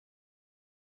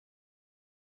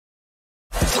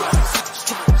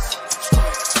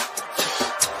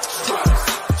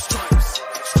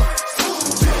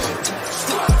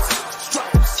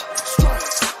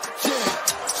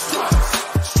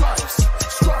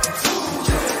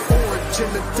in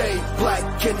the day,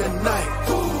 black in the night.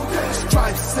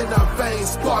 Stripes in our veins,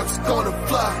 sparks gonna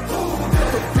fly.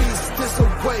 The beast is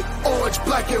awake, orange,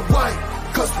 black and white.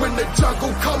 Cause when the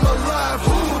jungle come alive,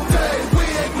 who day we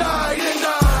ignite and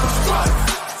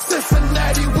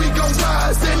Cincinnati, we gon'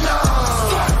 rise and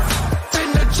in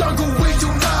the jungle we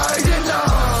unite and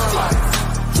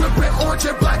dripping orange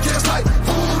and black and white.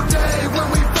 Who day when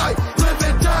we fight, live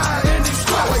and die in these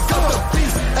stripes. Wake up the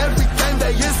beast, every game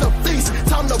day is a feast.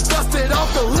 Time to bust it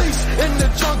off the leash. In the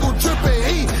jungle dripping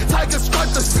heat, tigers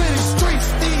strike the city streets.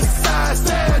 East side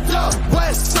stand up,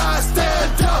 west side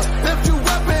stand up. If you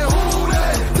rapping, who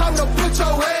day? Time to put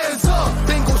your hands up.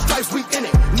 Bengals stripes, we in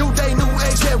it. New day, new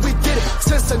age, yeah, we get it.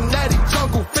 Cincinnati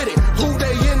jungle fitted. Who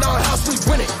they in our house, we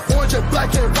win it. Orange and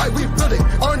black and white, we build it.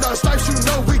 Earn our stripes, you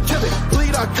know we kill it.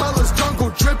 Bleed our colors, jungle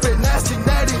dripping. Nasty,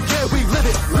 natty, yeah, we live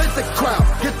it. Lit the crowd,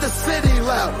 get the city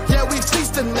loud. Yeah, we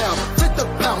feasting now. Fit the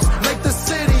pounds, make the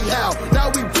city howl. Now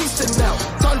we beasting now.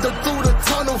 Thunder through the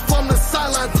tunnel from the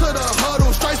sideline to the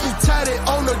huddle. Stripes be tatted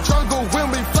on the jungle when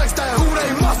we flex that who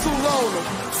they muscle on them.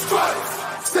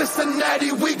 Stripes,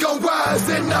 Cincinnati, we gon' rise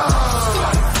and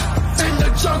in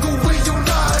the jungle we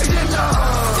unite and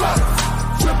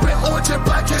dripping orange and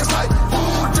black and white. Who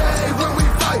day when we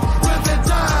fight, live and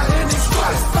die in these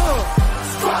stripes.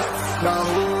 Stripes. Now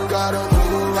who gotta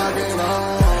move like it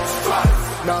on?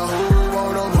 Stripes. Now who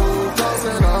wanna move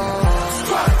closing on?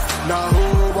 Stripes. Now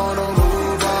who wanna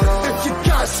move on? If you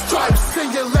got stripes,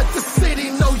 then you let the city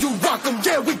know you rock 'em.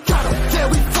 Yeah, we got 'em. Yeah,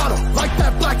 we fought 'em. Like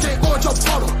that black and orange on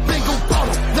bottle. Bingo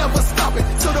bottle. Never stop it.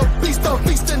 To the beast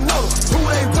and know who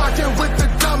they rockin' with the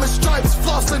diamond stripes.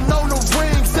 Flossing on the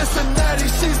ring. Cincinnati,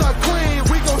 she's our queen.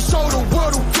 We gon' show the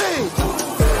world who king.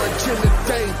 Orange in the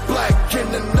day, black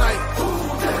in the night.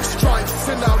 Stripes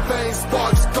in our veins,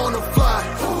 sparks gonna fly.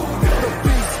 The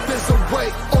beast is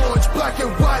awake, orange, black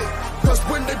and white. Cause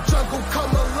when the jungle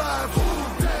come alive, who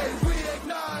day we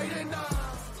ignite and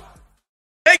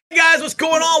Hey guys, what's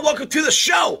going on? Welcome to the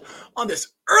show on this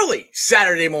early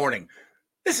Saturday morning.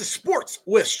 This is Sports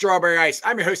with Strawberry Ice.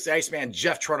 I'm your host, the Iceman,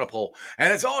 Jeff Trunapole.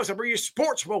 And as always, I bring you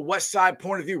sports from a West Side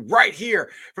point of view right here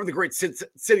from the great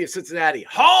city of Cincinnati,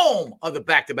 home of the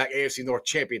back-to-back AFC North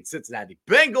champion Cincinnati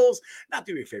Bengals. Now,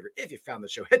 do me a favor, if you found the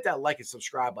show, hit that like and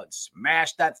subscribe button.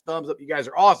 Smash that thumbs up. You guys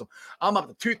are awesome. I'm up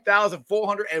to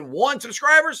 2,401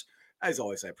 subscribers. As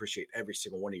always, I appreciate every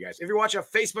single one of you guys. If you're watching on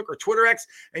Facebook or Twitter X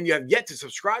and you have yet to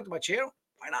subscribe to my channel,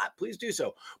 why not? Please do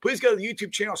so. Please go to the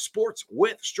YouTube channel, Sports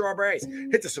with Strawberry Ice.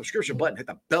 Hit the subscription button. Hit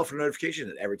the bell for notification.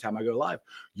 And every time I go live,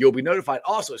 you'll be notified.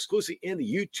 Also, exclusively in the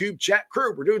YouTube chat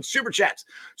crew, we're doing super chats.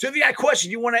 So if you got a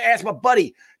question you want to ask my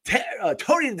buddy,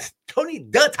 Tony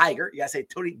the Tiger, you got to say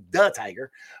Tony the Tiger,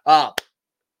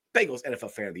 Bengals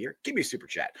NFL Fan of the Year, give me a super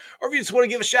chat. Or if you just want to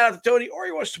give a shout out to Tony or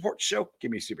you want to support the show, give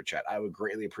me a super chat. I would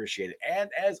greatly appreciate it. And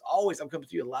as always, I'm coming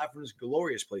to you live from this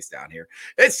glorious place down here.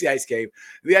 It's the Ice Cave.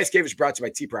 The Ice Cave is brought to you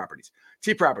by T Properties.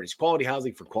 T Properties, quality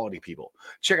housing for quality people.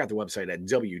 Check out the website at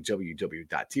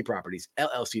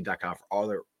www.tpropertiesllc.com for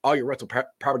all your rental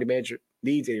property management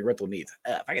needs and your rental needs.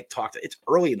 If I can talk to, it's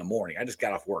early in the morning. I just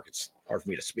got off work. It's hard for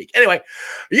me to speak. Anyway,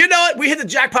 you know it. We hit the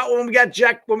jackpot when we got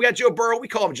Joe Burrow. We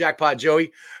call him Jackpot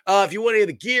Joey. If you want any of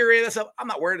the gear and stuff, I'm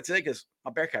not wearing it today because my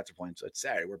Bearcats are playing, so it's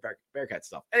Saturday. We're Bearcat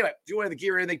stuff. Anyway, if you want any of the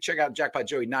gear or anything, check out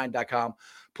jackpotjoey9.com.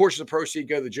 Portions of proceeds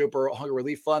go to the Joe Burrow Hunger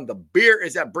Relief Fund. The beer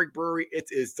is at Brick Brewery. It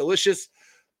is delicious.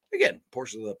 Again,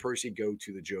 portions of the proceeds go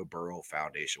to the Joe Burrow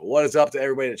Foundation. What is up to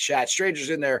everybody in the chat?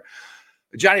 Strangers in there.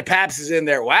 Johnny Paps is in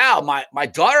there. Wow, my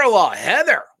daughter-in-law,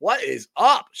 Heather, what is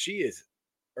up? She is,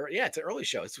 it's an early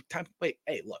show. It's time. Wait,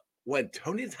 hey, look, when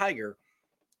Tony the Tiger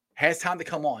has time to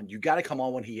come on, you got to come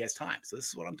on when he has time. So this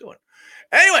is what I'm doing.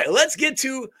 Anyway, let's get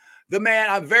to the man.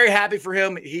 I'm very happy for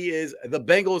him. He is the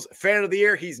Bengals Fan of the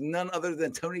Year. He's none other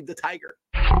than Tony the Tiger.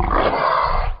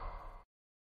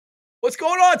 What's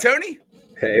going on, Tony?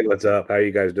 Hey, what's up? How are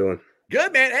you guys doing?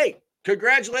 Good, man. Hey,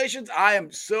 congratulations. I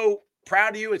am so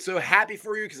proud of you and so happy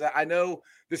for you because I know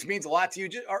this means a lot to you.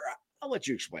 I'll let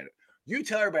you explain it. You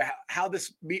tell everybody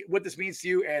what this means to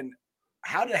you and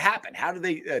how did it happen? How did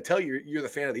they tell you you're the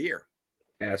Fan of the Year?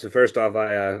 Yeah, so first off,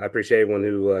 I appreciate everyone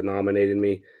who nominated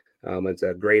me. It's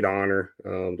a great honor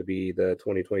to be the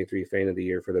 2023 Fan of the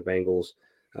Year for the Bengals,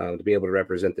 to be able to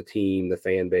represent the team, the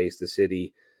fan base, the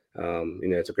city.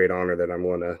 It's a great honor that I'm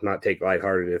going to not take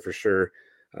lighthearted for sure.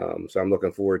 So I'm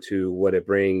looking forward to what it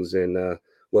brings and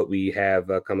what we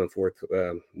have coming forth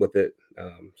with it.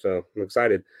 So I'm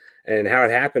excited. And how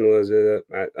it happened was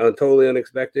totally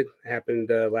unexpected. It happened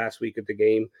last week at the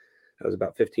game. It was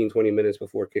about 15, 20 minutes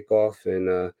before kickoff.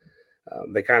 And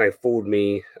they kind of fooled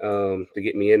me to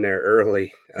get me in there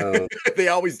early. They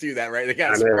always do that, right? They got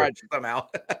to I know. surprise you somehow.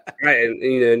 Right, and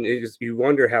and you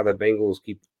wonder how the Bengals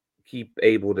keep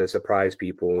able to surprise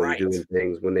people and Right. doing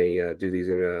things when they do these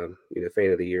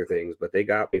fan of the year things. But they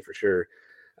got me for sure.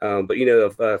 But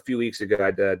a few weeks ago,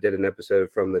 I did an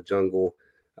episode from the jungle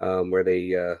where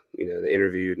they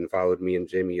interviewed and followed me and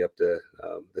Jimmy up to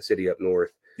the city up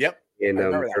north. Yep. And I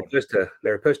remember that one.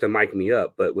 they're supposed to mic me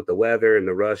up, but with the weather and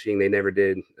the rushing, they never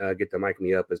did get to mic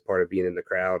me up as part of being in the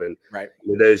crowd. And Right.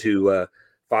 those who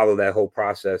follow that whole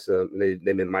process, they've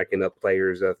been micing up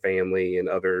players, family, and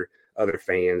other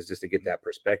fans just to get that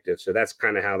perspective. So that's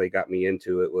kind of how they got me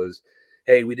into it. Was,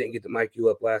 hey, we didn't get to mic you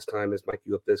up last time. Let's mic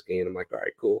you up this game. I'm like, all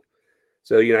right, cool.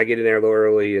 So I get in there a little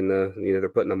early, and they're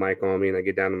putting a mic on me, and I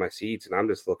get down to my seats, and I'm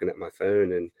just looking at my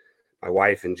phone, and my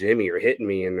wife and Jimmy are hitting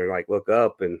me, and they're like, look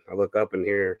up. And I look up, and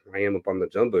here I am up on the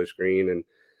jumbo screen. And,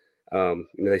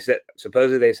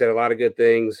 supposedly they said a lot of good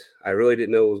things. I really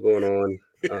didn't know what was going on.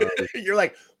 You're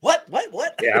like, what?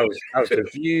 Yeah, I was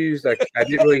confused. I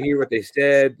didn't really hear what they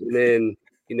said. And then,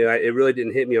 it really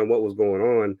didn't hit me on what was going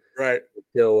on. Right.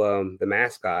 Until the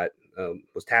mascot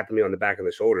was tapping me on the back of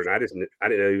the shoulder. And I didn't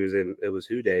know it was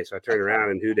Who Day. So I turned around,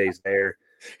 and Who Day's there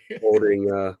holding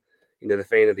the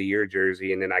fan of the year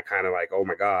jersey. And then I kind of like, oh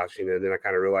my gosh, then I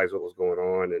kind of realized what was going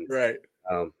on. And right.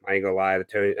 I ain't gonna lie, the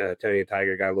Tony the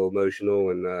Tiger got a little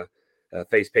emotional, and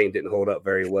face paint didn't hold up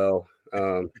very well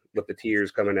with the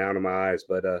tears coming out of my eyes.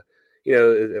 But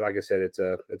like I said, it's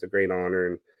a great honor,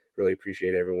 and really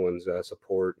appreciate everyone's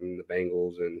support and the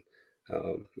Bengals. And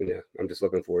I'm just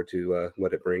looking forward to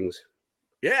what it brings.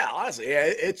 Yeah, honestly,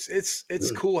 yeah,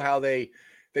 it's cool how they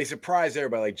surprised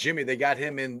everybody. Like Jimmy, they got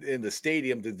him in the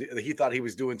stadium. He thought he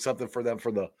was doing something for them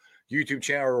for the YouTube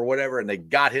channel or whatever, and they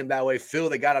got him that way. Phil,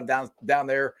 they got him down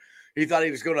there. He thought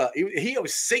he was gonna. He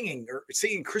was singing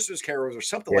Christmas carols or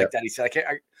something like that. He said,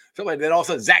 something. Then all of a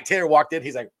sudden, Zach Taylor walked in.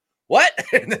 He's like, "What?"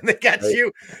 And then they got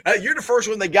you. You're the first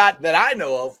one they got that I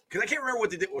know of, because I can't remember what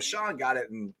they did. Well, Sean got it,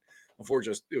 and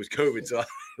unfortunately, it was COVID, so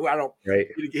I don't. Right.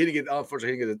 He didn't get,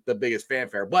 unfortunately, he didn't get the biggest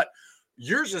fanfare. But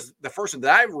yours is the first one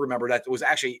that I remember that was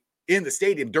actually in the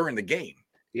stadium during the game.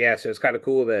 Yeah, so it's kind of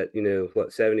cool that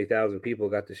 70,000 people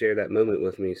got to share that moment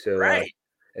with me. So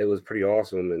it was pretty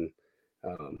awesome, and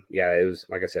it was,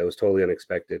 like I said, it was totally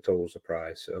unexpected, total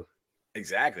surprise. So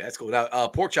exactly, that's cool. Now,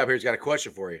 Pork Chop here's got a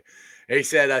question for you. He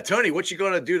said, "Tony, what you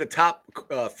going to do to top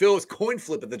Phil's coin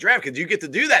flip at the draft? Because you get to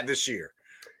do that this year."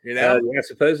 Yeah,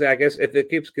 supposedly, I guess if it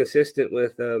keeps consistent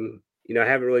with, I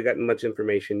haven't really gotten much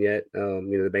information yet.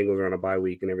 The Bengals are on a bye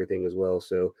week and everything as well.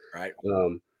 So, right.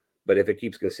 But if it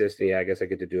keeps consistent, I guess I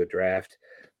get to do a draft.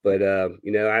 But,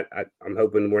 I'm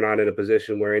hoping we're not in a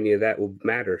position where any of that will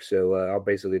matter. So I'll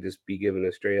basically just be given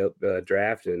a straight up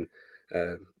draft and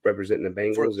representing the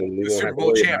Bengals. And we won't have to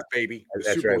worry about, baby.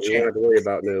 That's right. We won't have to worry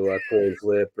about no coin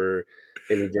flip or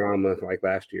any drama like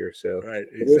last year. So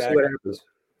we'll see what happens.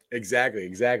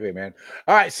 Exactly, man.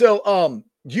 All right, so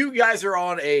you guys are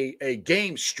on a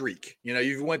game streak.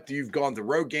 You've gone to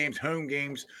road games, home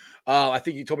games. I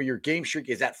think you told me your game streak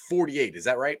is at 48. Is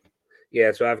that right?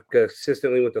 Yeah, so I've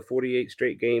consistently went to 48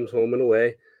 straight games, home and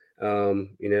away.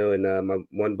 And my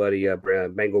one buddy,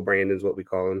 Bengal Brandon's what we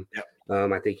call him. Yep.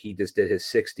 I think he just did his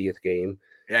 60th game.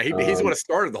 Yeah, he's the one that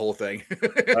started the whole thing.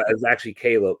 It was actually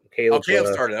Caleb. Caleb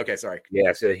started. Okay, sorry.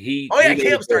 Yeah, so he. Oh yeah,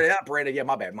 Caleb started. Not Brandon. Yeah,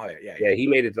 my bad. Yeah, he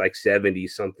made it like 70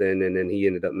 something, and then he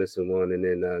ended up missing one, and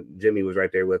then Jimmy was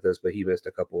right there with us, but he missed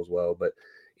a couple as well. But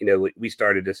we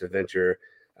started this adventure,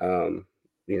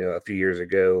 a few years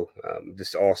ago,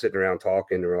 just all sitting around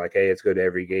talking, and we're like, hey, let's go to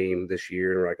every game this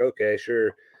year, and we're like, okay,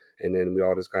 sure, and then we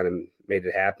all just kind of made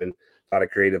it happen. A lot of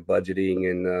creative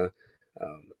budgeting and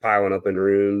piling up in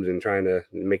rooms and trying to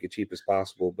make it cheap as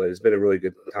possible. But it's been a really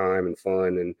good time and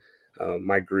fun. And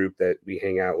my group that we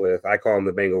hang out with, I call them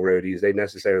the Bengal Roadies. They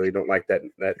necessarily don't like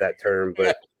that term,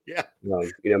 but yeah.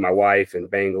 My wife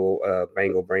and Bengal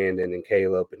Brandon and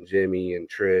Caleb and Jimmy and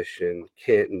Trish and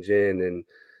Kent and Jen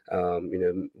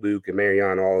and Luke and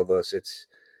Marianne, all of us. It's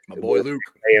my boy Luke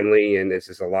family, and it's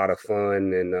just a lot of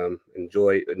fun, and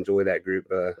enjoy that group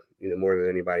more than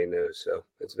anybody knows. So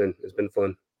it's been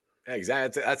fun. Yeah,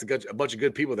 exactly. That's a bunch of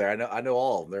good people there. I know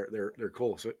all of them. They're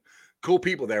cool. So cool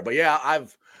people there. But yeah,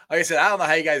 like I said, I don't know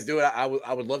how you guys do it. I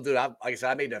would love to do it. Like I said,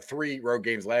 I made 3 road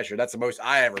games last year. That's the most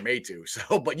I ever made to.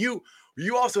 So, but you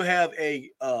also have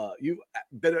you've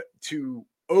been to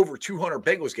over 200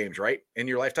 Bengals games, right, in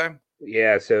your lifetime?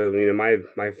 Yeah. So my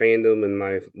fandom and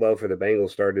my love for the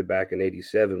Bengals started back in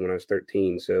 '87 when I was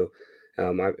 13. So.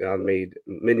 I've made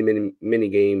many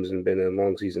games and been a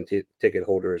long season ticket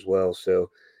holder as well.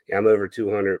 So yeah, I'm over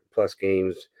 200 plus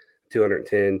games.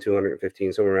 210,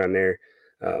 215, somewhere around there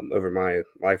over my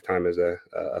lifetime as a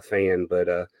fan. But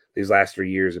these last 3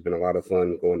 years have been a lot of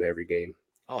fun going to every game.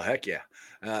 Oh, heck yeah.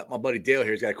 My buddy Dale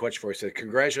here's got a question for you. He said,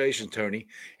 congratulations, Tony.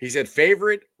 He said,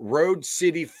 favorite road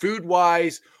city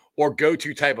food-wise or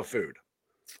go-to type of food?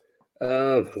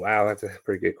 Wow, that's a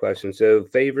pretty good question. So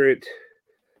favorite,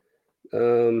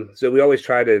 so we always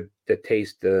try to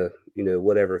taste the,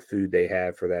 whatever food they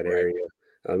have for that Right. area.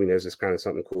 It's just kind of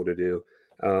something cool to do.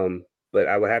 But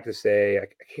I would have to say, I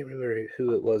can't remember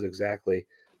who it was exactly.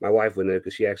 My wife would know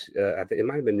because she actually, I think it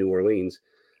might have been New Orleans,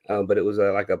 but it was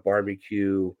like a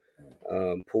barbecue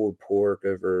pulled pork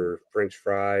over French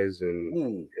fries, and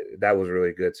Ooh, that was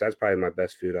really good. So that's probably my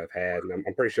best food I've had, and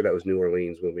I'm pretty sure that was New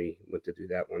Orleans when we went to do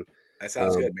that one. that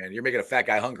sounds good, man. You're making a fat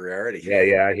guy hungry already.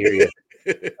 Yeah, I hear you.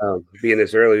 Being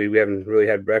this early, we haven't really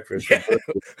had breakfast. Yeah.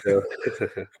 So.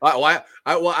 I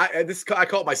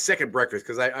call it my second breakfast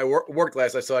because I worked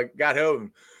last night, so I got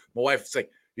home. My wife's like,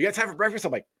 "You got time for breakfast?"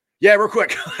 I'm like, "Yeah, real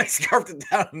quick." I scarfed it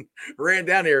down, and ran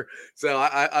down here. So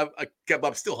I kept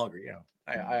up, still hungry.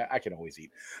 I can always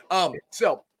eat.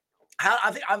 So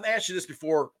I think I've asked you this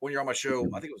before when you're on my show.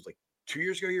 I think it was like 2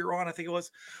 years ago you were on. I think it was.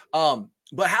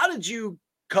 But how did you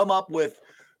come up with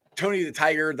Tony the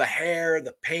Tiger, the hair,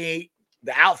 the paint,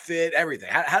 the outfit, everything?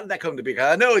 How did that come to be?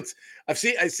 Because I know I've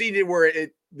seen it where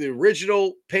the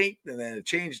original paint and then it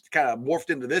changed, kind of morphed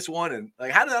into this one, and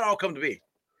like how did that all come to be?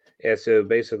 Yeah, so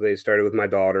basically it started with my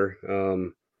daughter.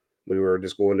 We were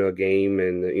just going to a game,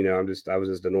 and I was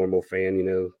just a normal fan,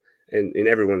 and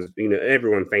everyone's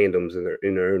everyone fandoms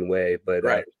in their own way, but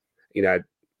Right.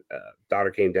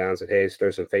 daughter came down and said, "Hey, let's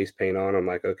throw some face paint on." I'm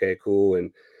like, "Okay, cool."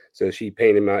 And so she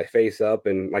painted my face up,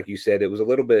 and like you said, it was a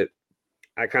little bit.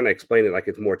 I kind of explained it like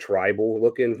it's more tribal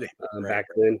looking Right. back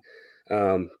then,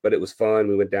 but it was fun.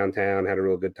 We went downtown, had a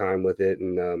real good time with it,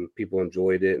 and people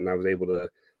enjoyed it. And I was able to,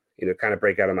 kind of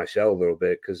break out of my shell a little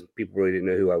bit because people really didn't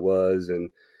know who I was, and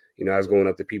I was going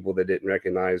up to people that didn't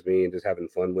recognize me and just having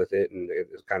fun with it, and it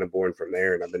was kind of born from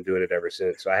there. And I've been doing it ever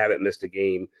since. So I haven't missed a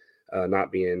game,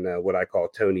 not being what I call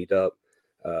Tony'd up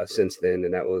since then,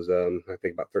 and that was I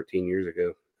think about 13 years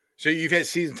ago. So you've had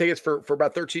season tickets for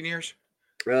about 13 years?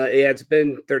 Yeah, it's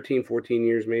been 13, 14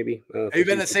 years maybe. Have you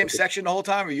been in the same section the whole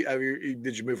time, or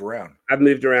did you move around? I've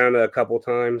moved around a couple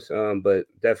times, but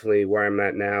definitely where I'm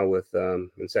at now with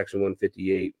in section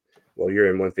 158. Well,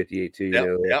 you're in 158 too,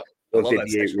 Yep.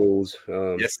 158 rules.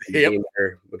 Yes, being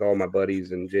there with all my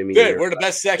buddies and Jimmy. Good, we're the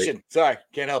best section. Sorry,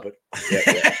 can't help it.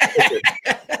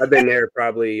 Yeah. I've been there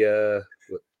probably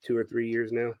 2 or 3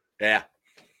 years now.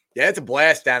 Yeah, it's a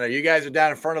blast down there. You guys are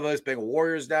down in front of us, big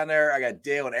Warriors down there. I got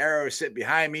Dale and Arrow sitting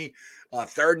behind me.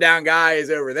 Third down guy is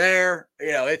over there.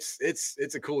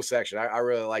 It's a cool section. I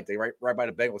really like it. Right by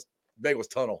the Bengals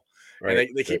tunnel. Right.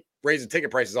 And they keep raising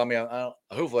ticket prices on me.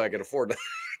 Hopefully I can afford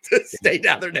to stay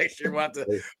down there next year. We'll have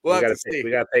to see.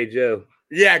 We got to pay Joe.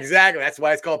 Yeah, exactly. That's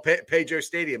why it's called Pay Joe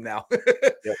Stadium now.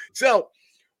 Yep. So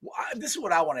this is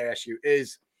what I want to ask you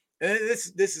is, and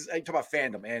this is, I talk about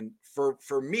fandom. And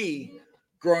for me,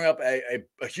 growing up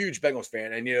a huge Bengals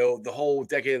fan, and the whole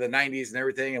decade of the 90s and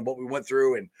everything and what we went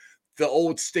through and the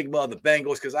old stigma of the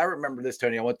Bengals, because I remember this,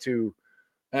 Tony. I went to,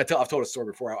 and I've told a story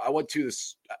before. I went to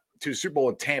the Super Bowl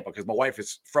in Tampa because my wife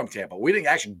is from Tampa. We didn't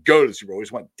actually go to the Super Bowl. We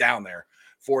just went down there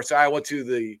for it. So I went to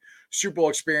the Super Bowl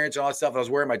experience and all that stuff. And I was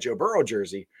wearing my Joe Burrow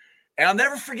jersey. And I'll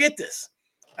never forget this.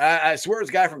 I swear it's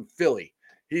a guy from Philly.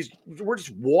 We're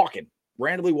just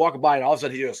randomly walking by, and all of a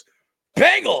sudden he goes,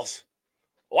 "Bengals!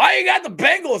 Why you got the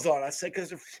Bengals on?" I said,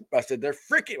 they're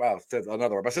freaking, well, I said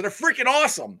another one. I said, they're freaking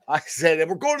awesome. I said, and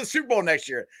we're going to the Super Bowl next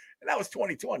year. And that was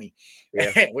 2020,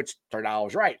 which turned out I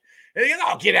was right. And he goes,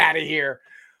 "Oh, get out of here."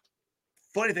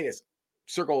 Funny thing is,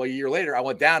 circle a year later, I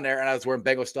went down there and I was wearing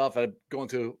Bengal stuff. I'd going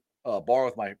to a bar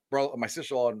with my brother, my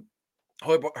sister-in-law, and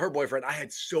her boyfriend. I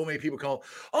had so many people call,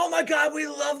 "Oh my God, we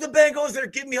love the Bengals. They're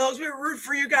giving me hugs. We root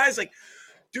for you guys." Like,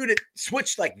 dude, it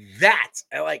switched like that.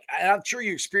 And I'm sure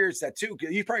you experienced that too.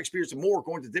 You probably experienced it more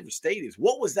going to different stadiums.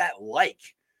 What was that like?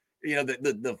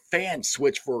 The fan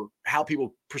switch for how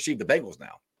people perceive the Bengals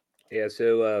now. Yeah,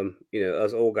 so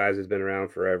us old guys has been around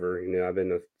forever. I've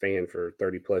been a fan for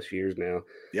 30 plus years now.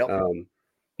 Yep.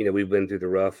 We've been through the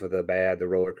rough, the bad, the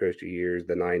roller coaster years,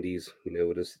 the 90s.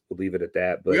 We'll leave it at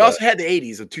that. But we also had the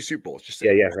 80s and 2 Super Bowls.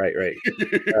 Right.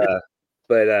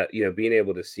 But being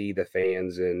able to see the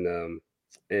fans and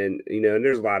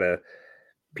there's a lot of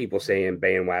people saying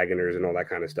bandwagoners and all that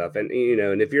kind of stuff. And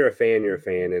and if you're a fan, you're a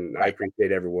fan, and right. I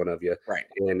appreciate every one of you. Right.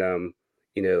 And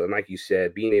and like you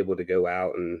said, being able to go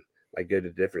out and like go to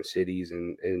different cities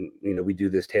and we do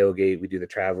this tailgate, we do the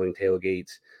traveling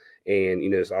tailgates, and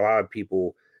so a lot of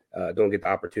people don't get the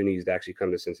opportunities to actually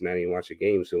come to Cincinnati and watch a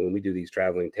game. So when we do these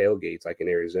traveling tailgates, like in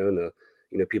Arizona,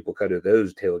 people come to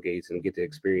those tailgates and get to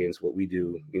experience what we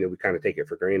do. We kind of take it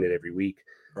for granted every week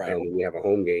Right. when we have a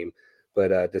home game.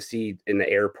 But to see in the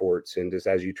airports and just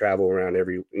as you travel around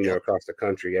across the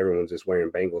country, everyone's just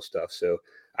wearing Bengals stuff. So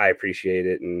I appreciate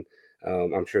it. And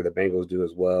I'm sure the Bengals do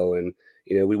as well. And,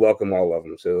 we welcome all of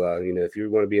them. So, if you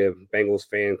want to be a Bengals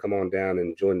fan, come on down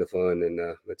and join the fun. And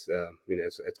let's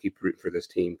keep rooting for this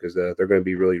team because they're going to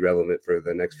be really relevant for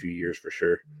the next few years for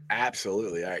sure.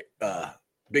 Absolutely. All right.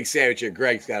 Big sandwich here.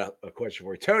 Greg's got a question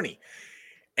for you. Tony,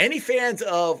 any fans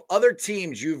of other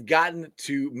teams you've gotten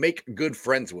to make good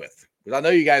friends with? Because I know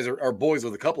you guys are boys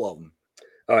with a couple of them.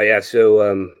 Oh yeah,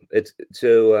 so let's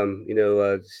see,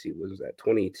 what was that?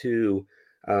 22.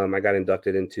 I got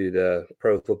inducted into the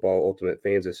Pro Football Ultimate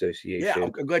Fans Association. Yeah,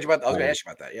 I'm glad you about. I was going to ask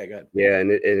you about that. Yeah, go ahead. Yeah,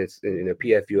 and it's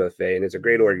PFUFA, and it's a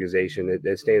great organization.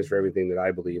 It stands for everything that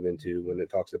I believe into when it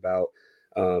talks about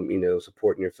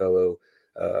supporting your fellow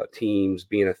teams,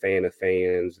 being a fan of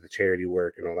fans, the charity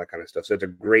work, and all that kind of stuff. So it's a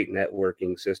great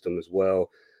networking system as well.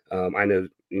 I know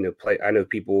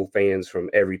people, fans from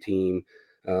every team.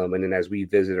 And then as we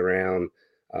visit around,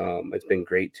 it's been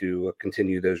great to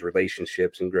continue those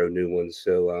relationships and grow new ones.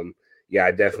 So, yeah,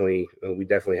 we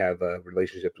definitely have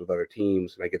relationships with other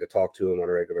teams, and I get to talk to them on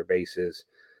a regular basis.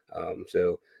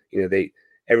 So,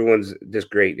 everyone's just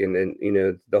great. And then,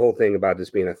 the whole thing about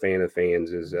just being a fan of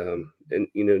fans is, and,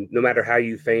 no matter how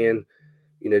you fan,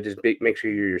 just make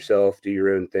sure you're yourself, do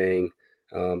your own thing.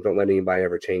 Don't let anybody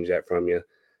ever change that from you.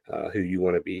 Who you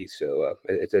want to be. So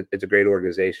it's a great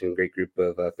organization, great group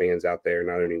of fans out there,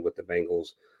 not only with the Bengals,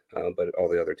 but all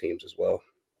the other teams as well.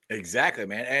 Exactly,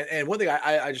 man. And one thing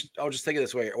I was just thinking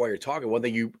this way while you're talking. One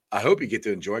thing I hope you get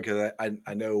to enjoy because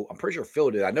I know I'm pretty sure Phil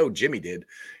did. I know Jimmy did.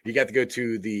 You got to go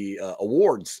to the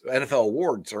awards, NFL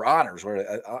awards or honors or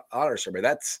honor ceremony.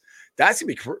 That's gonna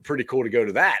be pretty cool to go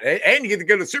to that, and you get to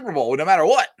go to the Super Bowl no matter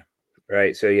what.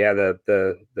 Right. So yeah,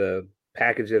 the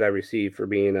package that I received for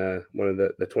being one of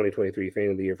the 2023 fan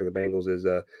of the year for the Bengals is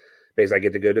basically I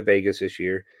get to go to Vegas this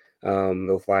year.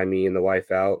 They'll fly me and the wife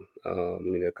out,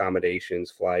 accommodations,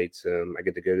 flights. I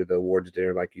get to go to the awards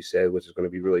dinner, like you said, which is going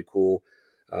to be really cool.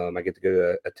 I get to go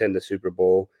to attend the Super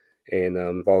Bowl, and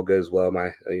if all goes well,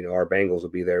 our Bengals will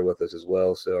be there with us as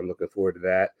well. So I'm looking forward to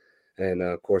that, and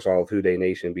of course all of Who Dey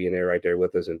Nation being there right there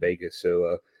with us in Vegas.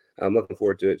 So I'm looking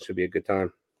forward to it. It should be a good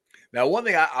time. Now, one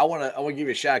thing I want to give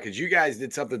you a shout because you guys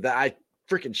did something that I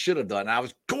freaking should have done. I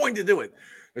was going to do it.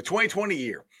 The 2020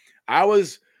 year, I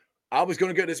was going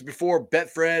to go this before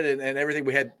Betfred and everything.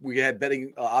 We had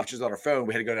betting options on our phone.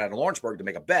 We had to go down to Lawrenceburg to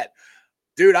make a bet.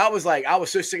 Dude, I was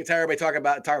so sick and tired of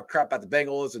everybody talking crap about the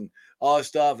Bengals and all this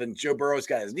stuff. And Joe Burrow's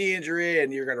got his knee injury,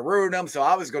 and you're going to ruin them. So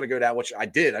I was going to go down, which I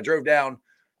did. I drove down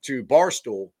to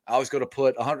Barstool. I was going to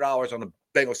put $100 on the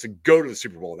Bengals to go to the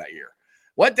Super Bowl that year.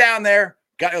 Went down there.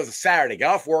 It was a Saturday.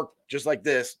 Got off work just like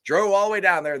this. Drove all the way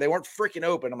down there. They weren't freaking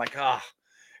open. I'm like,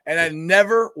 and I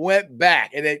never went back.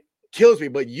 And it kills me.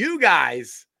 But you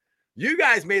guys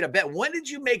made a bet. When did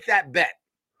you make that bet?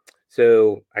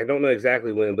 So I don't know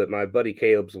exactly when, but my buddy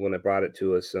Caleb's the one that brought it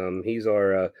to us. He's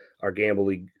our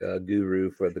gambling guru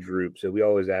for the group. So we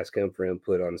always ask him for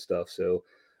input on stuff. So,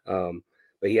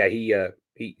 but yeah,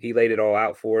 he laid it all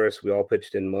out for us. We all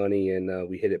pitched in money and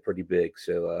we hit it pretty big.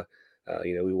 So,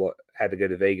 we had to go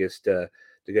to Vegas to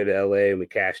go to LA, and we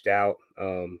cashed out,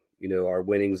 our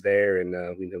winnings there,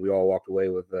 and we all walked away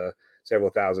with several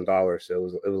 $1,000s. So it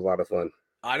was a lot of fun.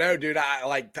 I know, dude. I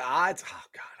like the odds. Oh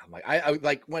God, I'm like I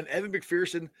like when Evan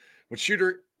McPherson, when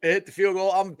Shooter hit the field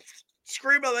goal, I'm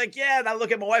screaming like, yeah. And I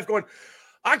look at my wife going,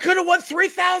 I could have won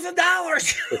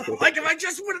 $3,000. Like if I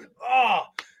just would have,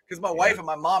 because my wife and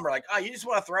my mom are like, oh, you just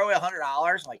want to throw away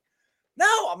 $100? Like,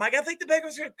 no. I'm like, I think the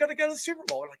Bengals are going to go to the Super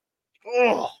Bowl. Like,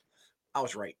 oh, I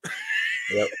was right.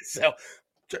 Yep. So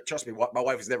trust me, my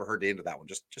wife has never heard the end of that one.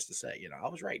 Just to say, I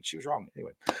was right. She was wrong.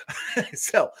 Anyway.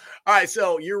 So, all right.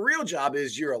 So your real job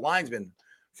is you're a linesman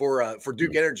for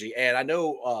Duke Energy. And I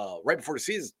know right before the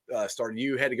season started,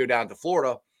 you had to go down to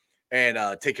Florida and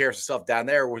take care of some stuff down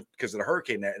there because of the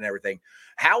hurricane and everything.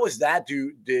 How was that?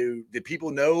 Did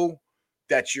people know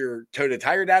that you're Tony the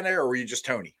Tiger down there, or were you just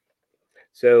Tony?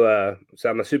 So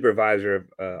I'm a supervisor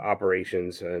of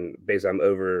operations, and basically I'm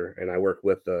over and I work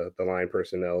with the line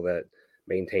personnel that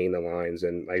maintain the lines.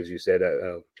 And as you said,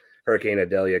 Hurricane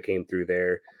Adelia came through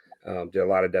there, did a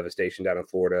lot of devastation down in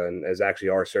Florida, and is actually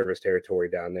our service territory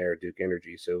down there, Duke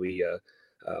Energy. So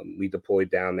we deployed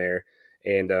down there,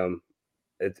 and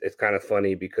it's kind of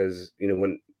funny because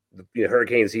when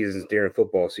hurricane season is during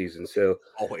football season, so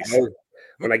always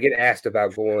when I get asked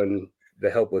about going the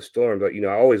help with Storm, but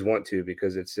I always want to,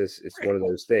 because it's one of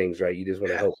those things, right? You just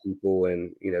want to help people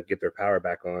and get their power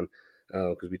back on,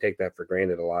 because we take that for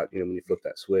granted a lot, when you flip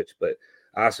that switch. But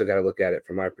I also got to look at it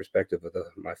from my perspective of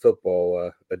my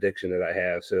football addiction that I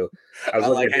have. So I was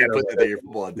looking like at how you that. put that, your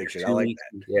football addiction. I like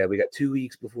that. Yeah, we got 2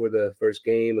 weeks before the first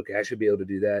game. Okay, I should be able to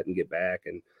do that and get back.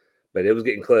 But it was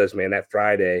getting close, man. That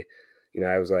Friday,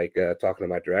 I was like talking to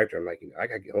my director. I'm like, I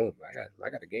got to get home. I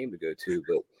got a game to go to.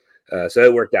 But so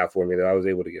it worked out for me that I was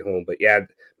able to get home. But yeah,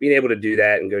 being able to do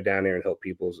that and go down there and help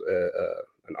people's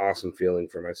an awesome feeling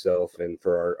for myself and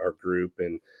for our group.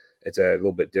 And it's a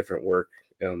little bit different work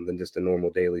than just the normal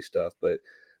daily stuff. But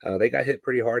they got hit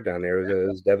pretty hard down there. It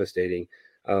was devastating.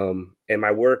 And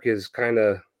my work is kind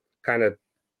of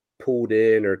pulled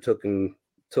in or took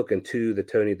into the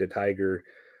Tony the Tiger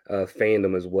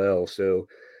fandom as well. So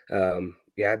I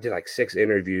did like 6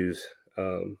 interviews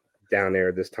down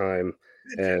there this time,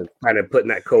 and kind of putting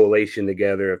that collation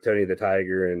together of Tony the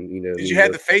Tiger. And did you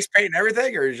have the face paint and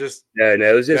everything, or just no,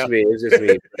 it was just me. It was just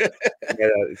me.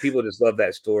 People just love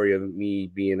that story of me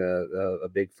being a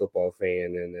big football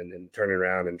fan and turning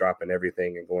around and dropping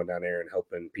everything and going down there and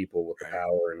helping people with the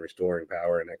power and restoring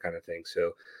power and that kind of thing.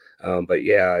 So, but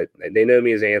yeah, they know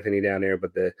me as Anthony down there,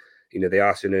 but they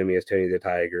also know me as Tony the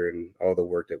Tiger and all the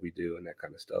work that we do and that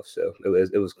kind of stuff. So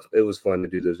it was fun to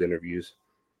do those interviews.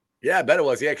 Yeah, I bet it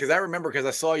was. Yeah, because I remember, because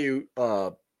I saw you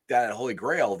down at Holy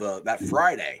Grail that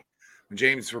Friday when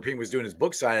James Rapine was doing his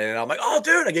book signing, and I'm like, "Oh,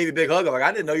 dude!" I gave you a big hug. I'm like,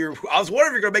 "I didn't know you." I was wondering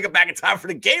if you're gonna make it back in time for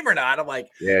the game or not. I'm like,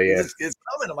 "Yeah, it's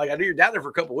coming." I'm like, "I knew you're down there for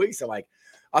a couple of weeks." I'm like,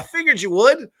 "I figured you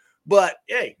would," but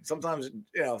hey, sometimes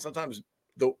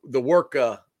the work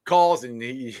calls, and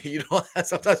you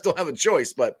sometimes don't have a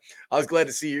choice. But I was glad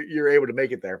to see you're able to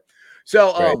make it there.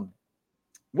 So, Right.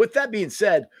 With that being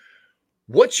said,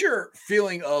 what's your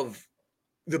feeling of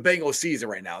the Bengals season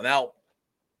right now? Now,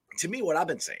 to me, what I've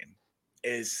been saying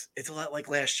is it's a lot like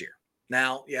last year.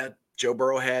 Now, yeah, Joe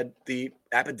Burrow had the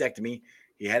appendectomy.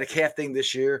 He had a calf thing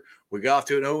this year. We got off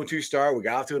to an 0-2 start. We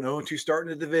got off to an 0-2 start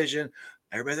in the division.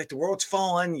 Everybody's like, the world's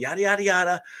falling, yada, yada,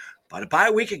 yada. But a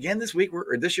bye week again this week,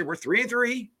 this year, we're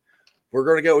 3-3. We're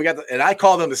going to go. And I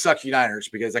call them the Sucky Niners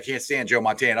because I can't stand Joe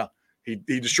Montana. He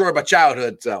destroyed my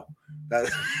childhood. So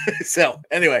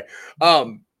anyway,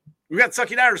 we got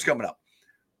Sucky Niners coming up.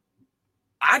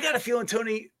 I got a feeling,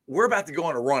 Tony, we're about to go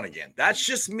on a run again. That's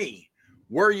just me.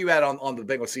 Where are you at on the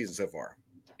Bengals season so far?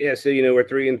 Yeah, so we're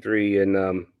 3-3,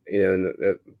 and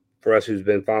for us who's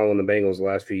been following the Bengals the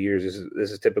last few years,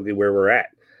 this is typically where we're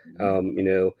at.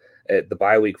 The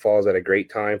bye week falls at a great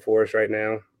time for us right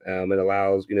now. It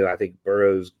allows, I think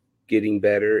Burrow's getting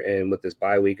better, and with this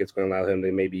bye week, it's going to allow him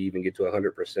to maybe even get to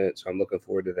 100%. So I'm looking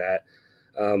forward to that.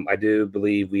 I do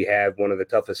believe we have one of the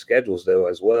toughest schedules, though,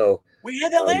 as well. We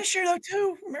had that last year, though,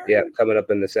 too. Remember? Yeah, coming up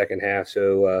in the second half.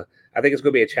 So I think it's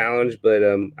going to be a challenge, but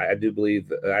I do believe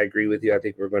I agree with you. I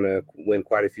think we're going to win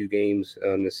quite a few games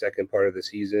in the second part of the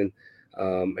season,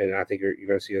 and I think you're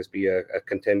going to see us be a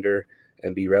contender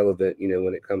and be relevant,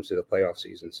 when it comes to the playoff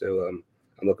season. So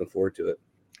I'm looking forward to it.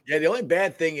 Yeah, the only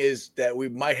bad thing is that we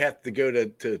might have to go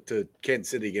to Kansas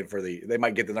City again they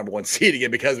might get the number 1 seed again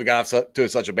because we got off to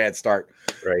such a bad start.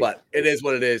 Right. But it is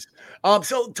what it is.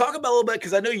 So talk about a little bit,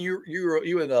 because I know you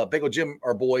and Bengal Jim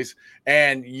are boys,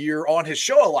 and you're on his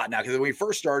show a lot now. Because when we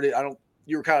first started,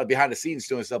 you were kind of behind the scenes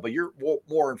doing stuff, but you're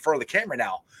more in front of the camera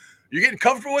now. You getting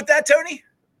comfortable with that, Tony?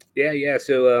 Yeah.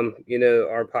 So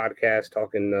our podcast,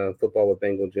 Talking Football with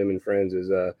Bengal Jim and Friends,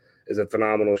 is a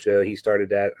phenomenal show. He started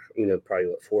that,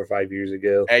 probably 4 or 5 years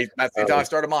ago. Hey, that's how I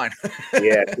started mine.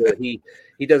 Yeah, so he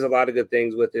does a lot of good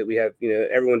things with it. We have,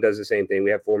 everyone does the same thing.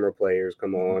 We have former players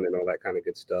come on and all that kind of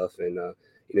good stuff. And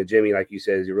Jimmy, like you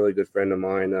said, is a really good friend of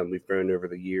mine. We've grown over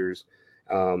the years.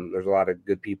 There's a lot of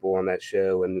good people on that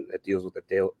show, and it deals with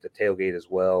the tailgate as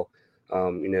well.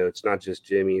 It's not just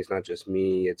Jimmy, it's not just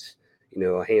me. It's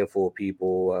a handful of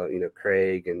people.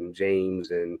 Craig and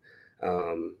James and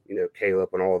Caleb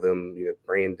and all of them,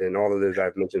 Brandon, all of those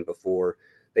I've mentioned before,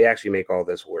 they actually make all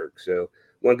this work. So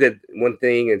one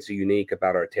thing that's unique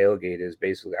about our tailgate is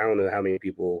basically, I don't know how many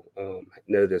people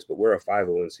know this, but we're a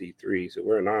 501c3. So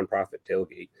we're a nonprofit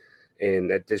tailgate, and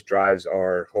that just drives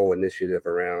our whole initiative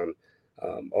around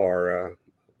our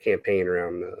campaign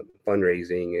around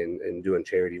fundraising and doing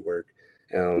charity work.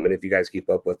 And if you guys keep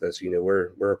up with us,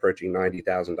 we're approaching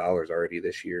 $90,000 already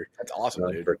this year. That's awesome,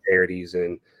 dude. For charities,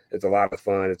 and it's a lot of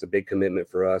fun. It's a big commitment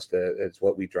for us. It's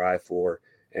what we drive for,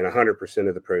 and 100%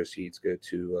 of the proceeds go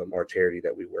to our charity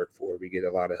that we work for. We get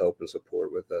a lot of help and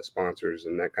support with sponsors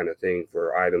and that kind of thing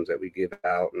for items that we give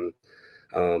out, and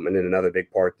then another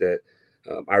big part that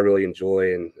I really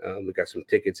enjoy, and we got some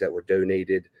tickets that were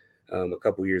donated a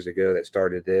couple years ago that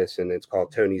started this, and it's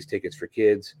called Tony's Tickets for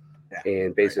Kids. Yeah,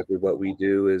 And basically, what we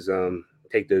do is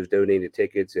take those donated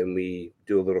tickets and we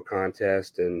do a little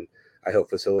contest, and I help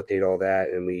facilitate all that.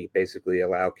 And we basically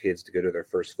allow kids to go to their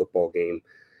first football game,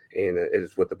 and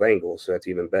it's with the Bengals, so that's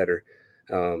even better.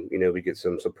 We get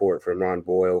some support from Ron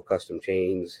Boyle, Custom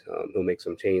Chains. He'll make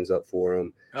some chains up for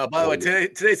them. By the way,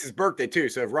 today's his birthday too.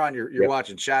 So if Ron, you're Yep.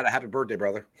 watching, shout out, happy birthday,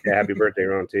 brother. Yeah, happy birthday,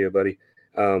 Ron, to you, buddy.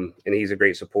 And he's a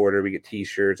great supporter. We get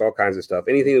T-shirts, all kinds of stuff.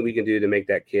 Anything that we can do to make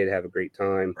that kid have a great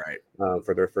time, Right.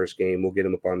 For their first game, we'll get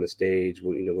them up on the stage.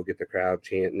 We'll get the crowd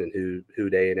chanting and who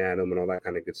daying at them and all that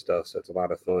kind of good stuff. So it's a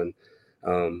lot of fun.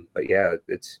 But yeah,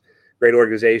 it's great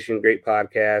organization, great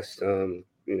podcast.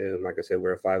 Like I said,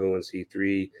 we're a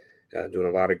 501c3, doing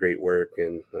a lot of great work,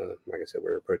 and like I said,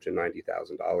 we're approaching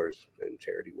 $90,000 in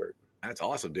charity work. That's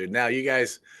awesome, dude. Now you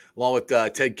guys, along with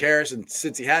Ted Karras and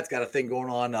Cincy Hats, got a thing going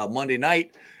on Monday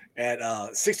night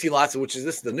at 16 Lots, which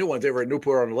is the new ones over at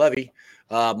Newport on the Levee,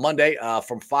 Monday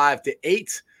from 5 to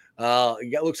 8.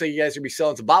 Looks like you guys are going to be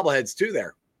selling some bobbleheads too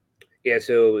there. Yeah,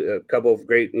 so a couple of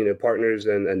great partners,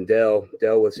 and Dell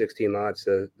with 16 Lots,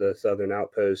 the Southern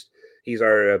Outpost. He's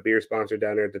our beer sponsor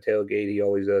down there at the tailgate. He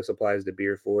always supplies the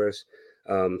beer for us.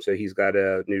 So he's got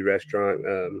a new restaurant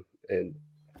and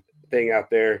thing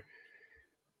out there.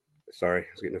 Sorry, I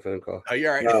was getting a phone call. Oh,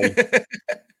 you're all right.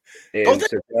 And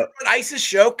ISIS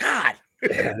show, God.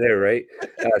 Yeah, they're right.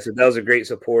 So Dell's a great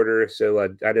supporter. So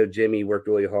I know Jimmy worked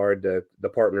really hard to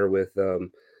partner with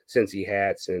Cincy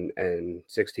Hats and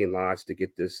 16 Lots to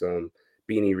get this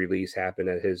beanie release happen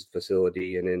at his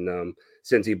facility. And then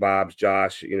Cincy Bob's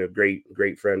Josh,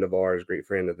 great friend of ours, great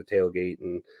friend of the tailgate,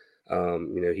 and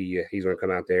he's going to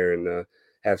come out there and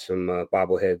have some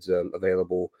bobbleheads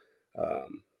available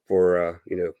for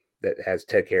that has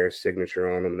Ted Karras'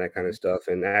 signature on them and that kind of stuff.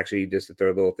 And actually, just to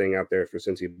throw a little thing out there for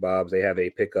Cincy Bob's, they have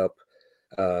a pickup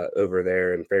over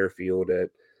there in Fairfield at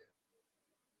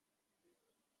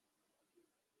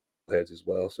heads as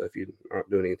well. So if you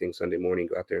aren't doing anything Sunday morning,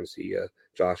 go out there and see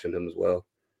Josh and him as well.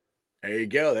 There you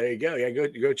go. Yeah,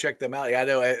 go check them out. Yeah, I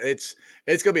know it's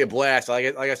gonna be a blast.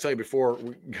 Like I told you before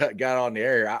we got on the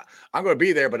air, I'm gonna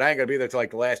be there, but I ain't gonna be there till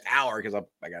like the last hour because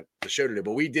I got the show to do.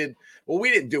 But we didn't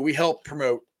do. We helped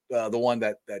promote the one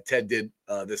that Ted did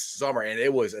this summer, and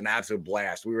it was an absolute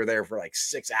blast. We were there for like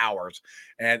 6 hours,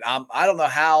 and I don't know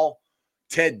how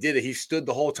Ted did it. He stood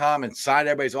the whole time and signed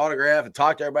everybody's autograph and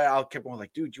talked to everybody. I kept on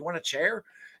like, dude, you want a chair?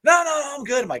 No, I'm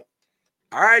good. I'm like,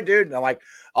 all right, dude. And I'm like,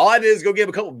 all I did is go give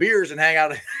him a couple beers and hang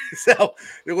out. So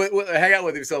hang out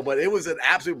with him. So, but it was an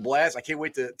absolute blast. I can't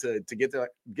wait to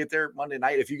get there Monday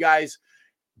night. If you guys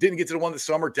didn't get to the one this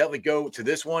summer, definitely go to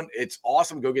this one. It's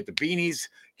awesome. Go get the beanies,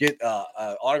 get an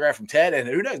autograph from Ted, and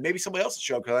who knows, maybe somebody else will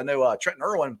show up because I know Trenton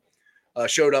Irwin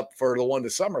showed up for the one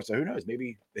this summer. So who knows?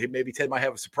 Maybe Ted might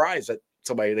have a surprise that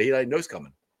somebody that he knows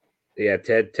coming. Yeah,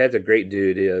 Ted's a great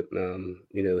dude.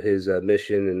 His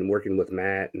mission and working with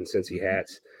Matt and Cincy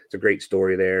Hats, it's a great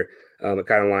story there. It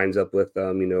kind of lines up with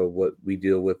what we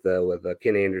deal with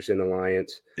Ken Anderson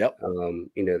Alliance. Yep.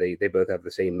 They both have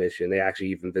the same mission. They actually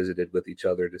even visited with each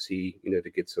other to see to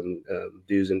get some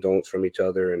do's and don'ts from each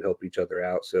other and help each other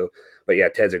out. So, but yeah,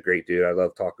 Ted's a great dude. I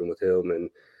love talking with him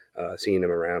and seeing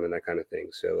him around and that kind of thing.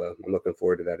 So I'm looking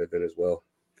forward to that event as well.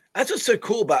 That's what's so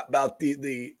cool about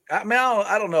the. I mean,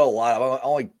 I don't know a lot. I've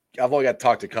only got to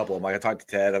talk to a couple of them. Like I talked to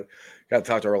Ted. I've got to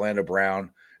talk to Orlando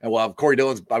Brown, and well, Corey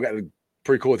Dillon's. I've got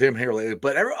pretty cool with him here lately.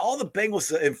 But all the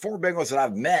Bengals and former Bengals that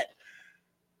I've met,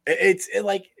 it's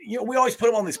like we always put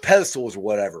them on these pedestals or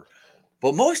whatever,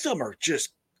 but most of them are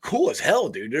just cool as hell,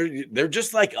 dude. They're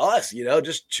just like us,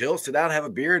 just chill, sit down, have a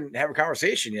beer, and have a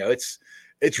conversation.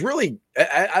 It's really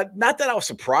not that I was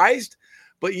surprised,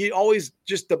 but you always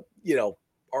just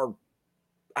are,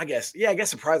 I guess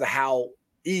surprised at how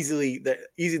easy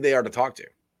they are to talk to.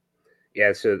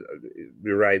 Yeah, so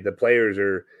you're right. The players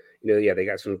are, they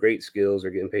got some great skills.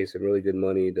 They're getting paid some really good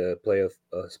money to play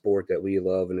a sport that we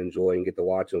love and enjoy and get to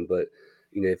watch them. But,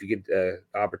 if you get the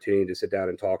opportunity to sit down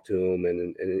and talk to them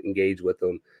and engage with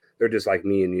them, they're just like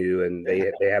me and you. And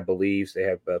they have beliefs, they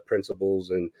have principles,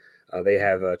 and they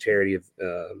have charity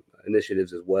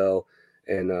initiatives as well.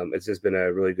 And it's just been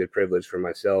a really good privilege for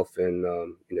myself and,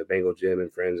 Bengal Jim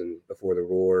and friends and Before the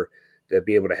Roar to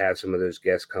be able to have some of those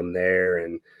guests come there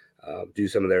and do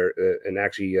some of their and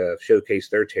actually showcase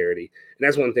their charity. And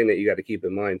that's one thing that you got to keep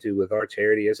in mind, too, with our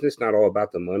charity. It's just not all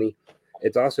about the money.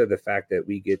 It's also the fact that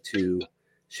we get to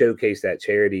showcase that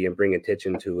charity and bring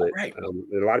attention to it. Right.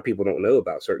 And a lot of people don't know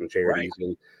about certain charities.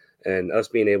 Right. And us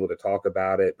being able to talk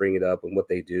about it, bring it up and what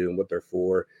they do and what they're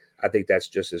for, I think that's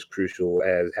just as crucial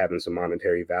as having some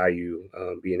monetary value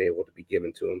being able to be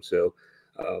given to them. So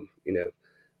You know,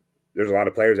 there's a lot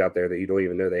of players out there that you don't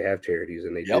even know they have charities,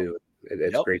 and they do.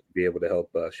 It's great to be able to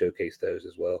help showcase those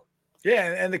as well.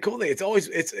 Yeah, and the cool thing,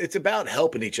 it's about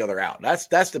helping each other out.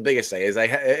 That's the biggest thing. Is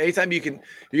like anytime you can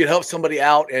help somebody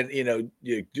out, and you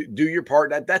do your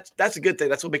part. That's a good thing.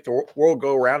 That's what makes the world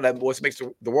go around. That's what makes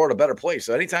the world a better place.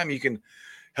 So anytime you can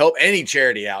help any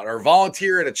charity out, or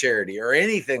volunteer at a charity, or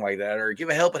anything like that, or give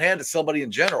a helping hand to somebody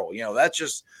in general, that's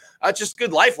just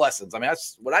good life lessons. I mean,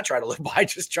 that's what I try to live by.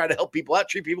 Just try to help people out,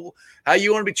 treat people how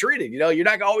you want to be treated. You're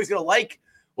not always going to like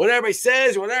what everybody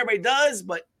says or what everybody does,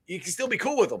 but you can still be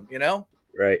cool with them,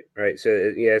 Right. So,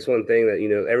 it's one thing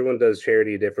that, everyone does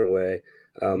charity a different way.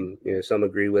 Some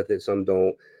agree with it, some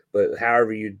don't. But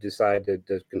however you decide to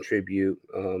contribute,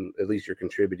 at least you're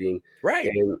contributing. Right.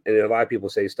 And a lot of people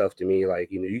say stuff to me like,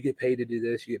 you get paid to do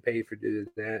this, you get paid for doing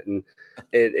that.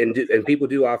 And people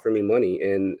do offer me money.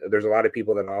 And there's a lot of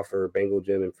people that offer Bengal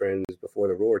Jim and Friends Before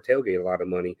the Roar tailgate a lot of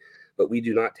money, but we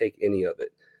do not take any of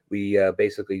it. We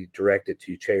basically direct it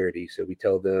to charity. So we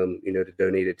tell them, to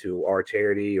donate it to our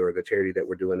charity or the charity that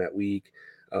we're doing that week.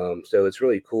 So it's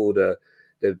really cool to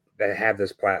have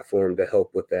this platform to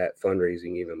help with that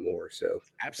fundraising even more. So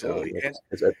absolutely.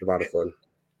 It's a lot of fun.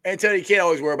 And Tony, you can't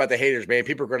always worry about the haters, man.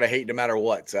 People are going to hate no matter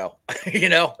what. So,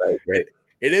 Right.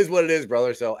 It is what it is,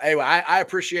 brother. So anyway, I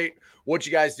appreciate what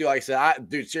you guys do. Like I said,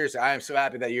 dude, seriously, I am so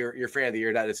happy that you're fan of the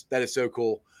year. That is so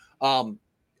cool.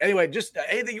 Anyway, just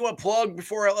anything you want to plug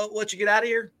before I let you get out of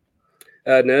here?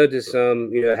 No, just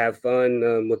have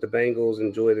fun with the Bengals.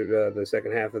 Enjoy the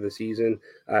second half of the season.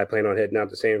 I plan on heading out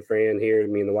to San Fran here.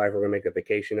 Me and the wife are gonna make a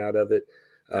vacation out of it.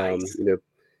 Nice.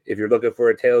 If you're looking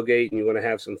for a tailgate and you want to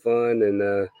have some fun,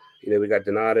 and we got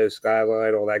Donato,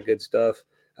 Skyline, all that good stuff.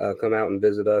 Come out and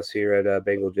visit us here at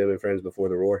Bengal Jim and Friends Before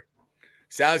the Roar.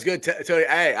 Sounds good, Tony.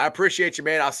 Hey, I appreciate you,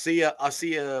 man. I'll see you.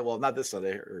 Well, not this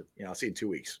Sunday, or I'll see you in 2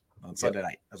 weeks on Sunday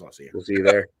night. That's what I'll see you. We'll see you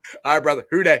there. All right, brother.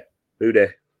 Who day?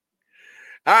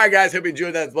 All right, guys. Hope you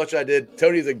enjoyed that as much as I did.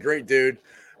 Tony's a great dude.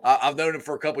 I've known him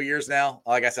for a couple years now.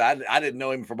 Like I said, I didn't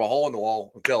know him from a hole in the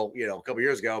wall until a couple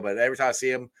years ago. But every time I see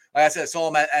him, like I said, I saw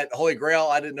him at Holy Grail.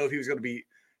 I didn't know if he was going to be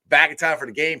back in time for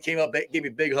the game. Came up, gave me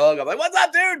a big hug. I'm like, "What's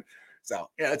up, dude?" So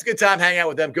it's a good time hanging out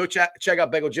with them. Go check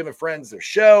out Bengal Jim and Friends, their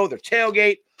show, their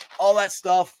tailgate, all that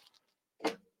stuff.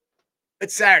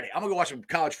 It's Saturday. I'm gonna go watch some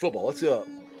college football. Let's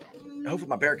hopefully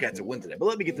my Bearcats will win today. But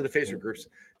let me get to the Facebook groups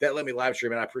that let me live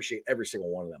stream, and I appreciate every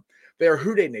single one of them. They are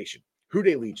Who Dey Nation, Who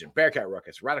Dey Legion, Bearcat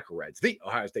Ruckus, Radical Reds, the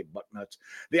Ohio State Bucknuts,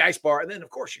 the Ice Bar, and then,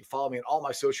 of course, you can follow me on all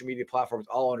my social media platforms,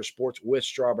 all under Sports with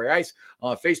Strawberry Ice,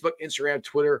 on Facebook, Instagram,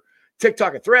 Twitter,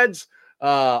 TikTok, and Threads.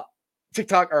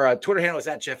 TikTok or Twitter handle is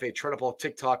at Jeff A. Trenopole.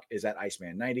 TikTok is at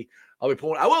Iceman90. I will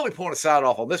be pulling a sound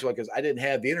off on this one because I didn't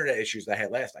have the internet issues that I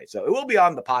had last night. So it will be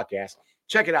on the podcast.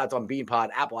 Check it out. It's on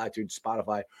BeanPod, Apple iTunes,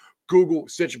 Spotify, Google,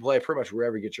 Stitcher Play, pretty much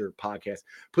wherever you get your podcast.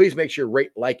 Please make sure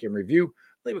rate, like, and review.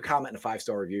 Leave a comment and a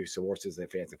 5-star review so more citizen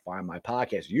fans can find my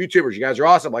podcast. YouTubers, you guys are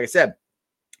awesome. Like I said,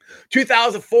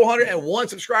 2,401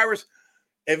 subscribers.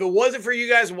 If it wasn't for you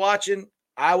guys watching,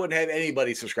 I wouldn't have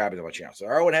anybody subscribing to my channel. So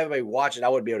I wouldn't have anybody watching. I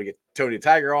wouldn't be able to get Tony the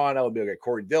Tiger on. I wouldn't be able to get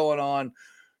Corey Dillon on,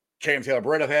 Cam Taylor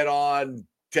Brennethead on,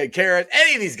 Ted Karras,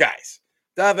 any of these guys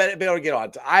that I've been able to get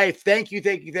on. I thank you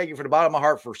from the bottom of my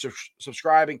heart for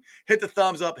subscribing. Hit the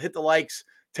thumbs up, hit the likes,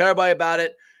 tell everybody about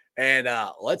it. And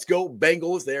let's go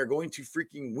Bengals. They are going to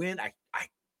freaking win.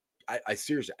 I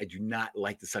seriously, I do not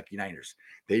like the Sucky Niners.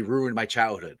 They ruined my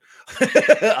childhood.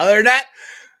 Other than that,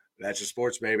 that's just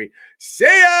sports, baby. See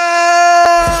ya!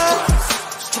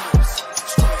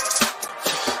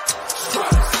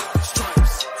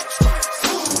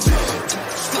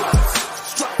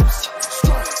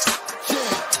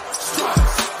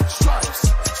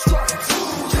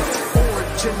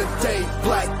 Orange in the day,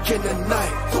 black in the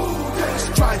night.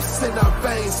 Stripes in our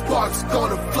veins, sparks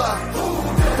gonna fly.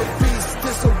 The beast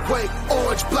is awake,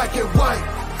 orange, black, and white.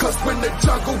 Cause when the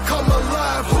jungle come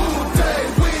alive, who day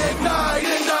we ignite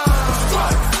and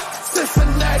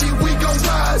Cincinnati, we gon'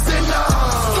 rise and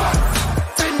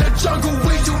in the jungle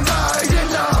we unite and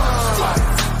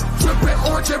dripping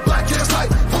orange and black and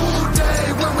white. Who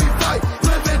day when we fight,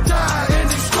 live and die in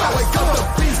these stripes. Wake up the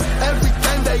beast,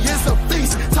 everything day is a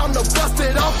feast. Time to bust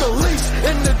it off the leash.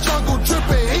 In the jungle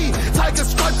dripping heat, tigers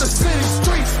strike the city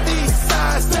streets. East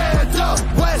side stand up,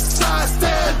 west side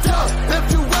stand up.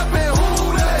 If you reppin'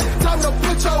 who day, time to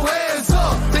put your hands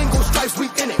up. Bengal stripes, we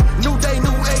in it. New day,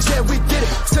 new age, yeah, we get it.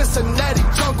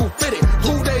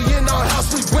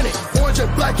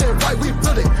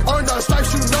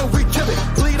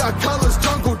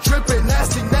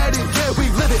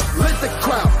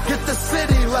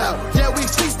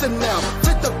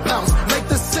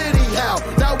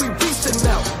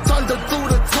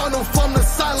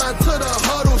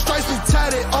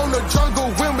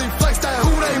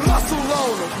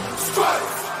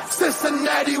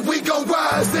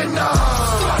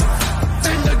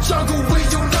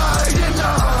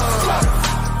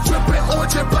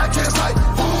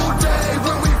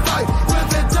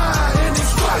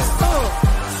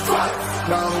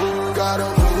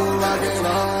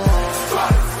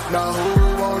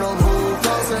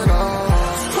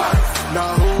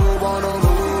 Now who wanna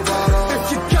move on?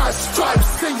 If you got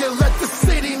stripes, then you let the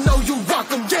city know you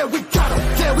rock 'em. Yeah, we got 'em.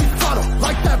 Yeah, we fought 'em.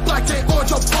 Like that black and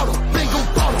orange on bottle. Bingo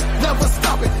bottle. Never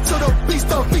stop it till the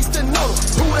beast and know 'em.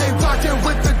 Who ain't rocking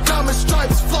with the diamond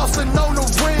stripes? Flossing on the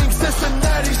ring.